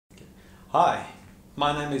Hi,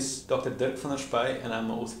 my name is Dr. Dirk van der Spey and I'm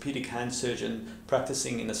an orthopedic hand surgeon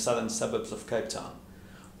practicing in the southern suburbs of Cape Town.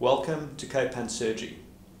 Welcome to Cape Hand Surgery.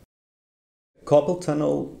 Carpal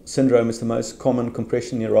tunnel syndrome is the most common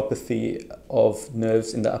compression neuropathy of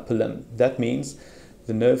nerves in the upper limb. That means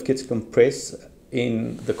the nerve gets compressed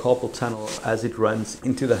in the carpal tunnel as it runs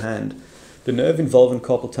into the hand. The nerve involved in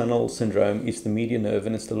carpal tunnel syndrome is the median nerve,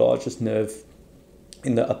 and it's the largest nerve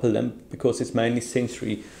in the upper limb because it's mainly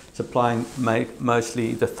sensory, supplying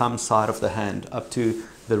mostly the thumb side of the hand up to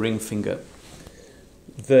the ring finger.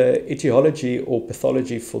 The etiology or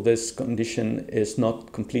pathology for this condition is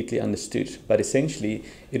not completely understood, but essentially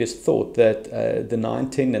it is thought that the 9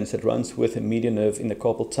 tendons that runs with a median nerve in the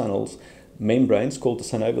carpal tunnels membranes, called the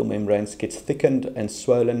synovial membranes, gets thickened and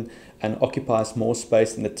swollen and occupies more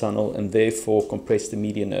space in the tunnel and therefore compress the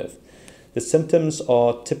median nerve. The symptoms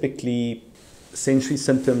are typically sensory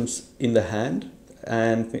symptoms in the hand,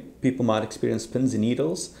 and people might experience pins and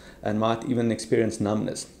needles and might even experience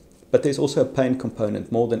numbness. But there's also a pain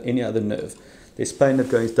component more than any other nerve. There's pain that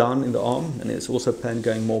goes down in the arm, and there's also pain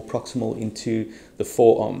going more proximal into the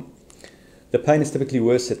forearm. The pain is typically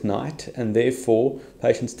worse at night, and therefore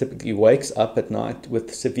patients typically wakes up at night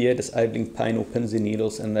with severe disabling pain or pins and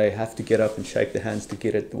needles, and they have to get up and shake their hands to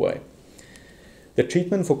get it away. The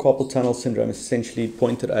treatment for carpal tunnel syndrome is essentially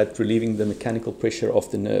pointed at relieving the mechanical pressure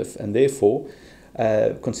of the nerve, and therefore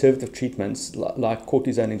conservative treatments like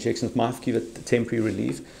cortisone injections might give it temporary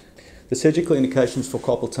relief. The surgical indications for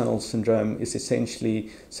carpal tunnel syndrome is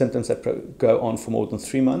essentially symptoms that go on for more than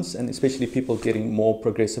 3 months, and especially people getting more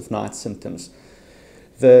progressive night symptoms.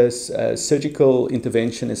 The surgical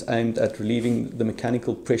intervention is aimed at relieving the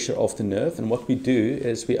mechanical pressure of the nerve, and what we do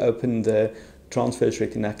is we open the transverse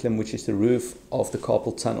retinaculum, which is the roof of the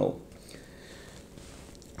carpal tunnel.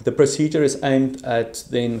 The procedure is aimed at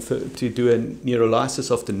to do a neurolysis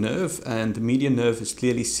of the nerve, and the median nerve is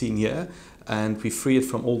clearly seen here, and we free it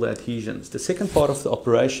from all the adhesions. The second part of the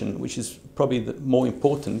operation, which is probably the more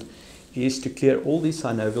important, is to clear all these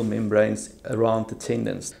synovial membranes around the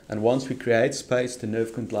tendons. And once we create space, the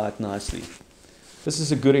nerve can glide nicely. This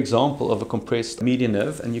is a good example of a compressed median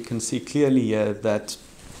nerve, and you can see clearly here that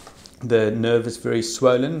the nerve is very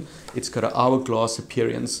swollen. It's got an hourglass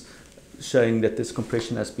appearance, showing that this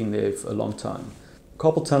compression has been there for a long time.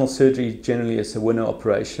 Carpal tunnel surgery generally is a winner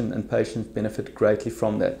operation, and patients benefit greatly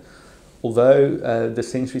from that. Although the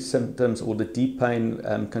sensory symptoms or the deep pain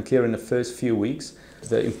can clear in the first few weeks,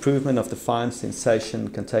 the improvement of the fine sensation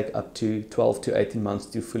can take up to 12 to 18 months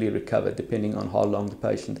to fully recover, depending on how long the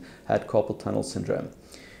patient had carpal tunnel syndrome.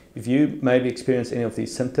 If you maybe experience any of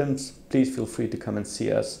these symptoms, please feel free to come and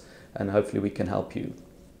see us, and hopefully we can help you.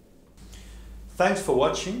 Thanks for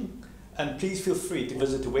watching, and please feel free to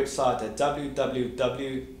visit the website at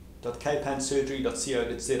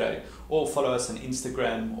www.capehandsurgery.co.za or follow us on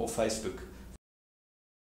Instagram or Facebook.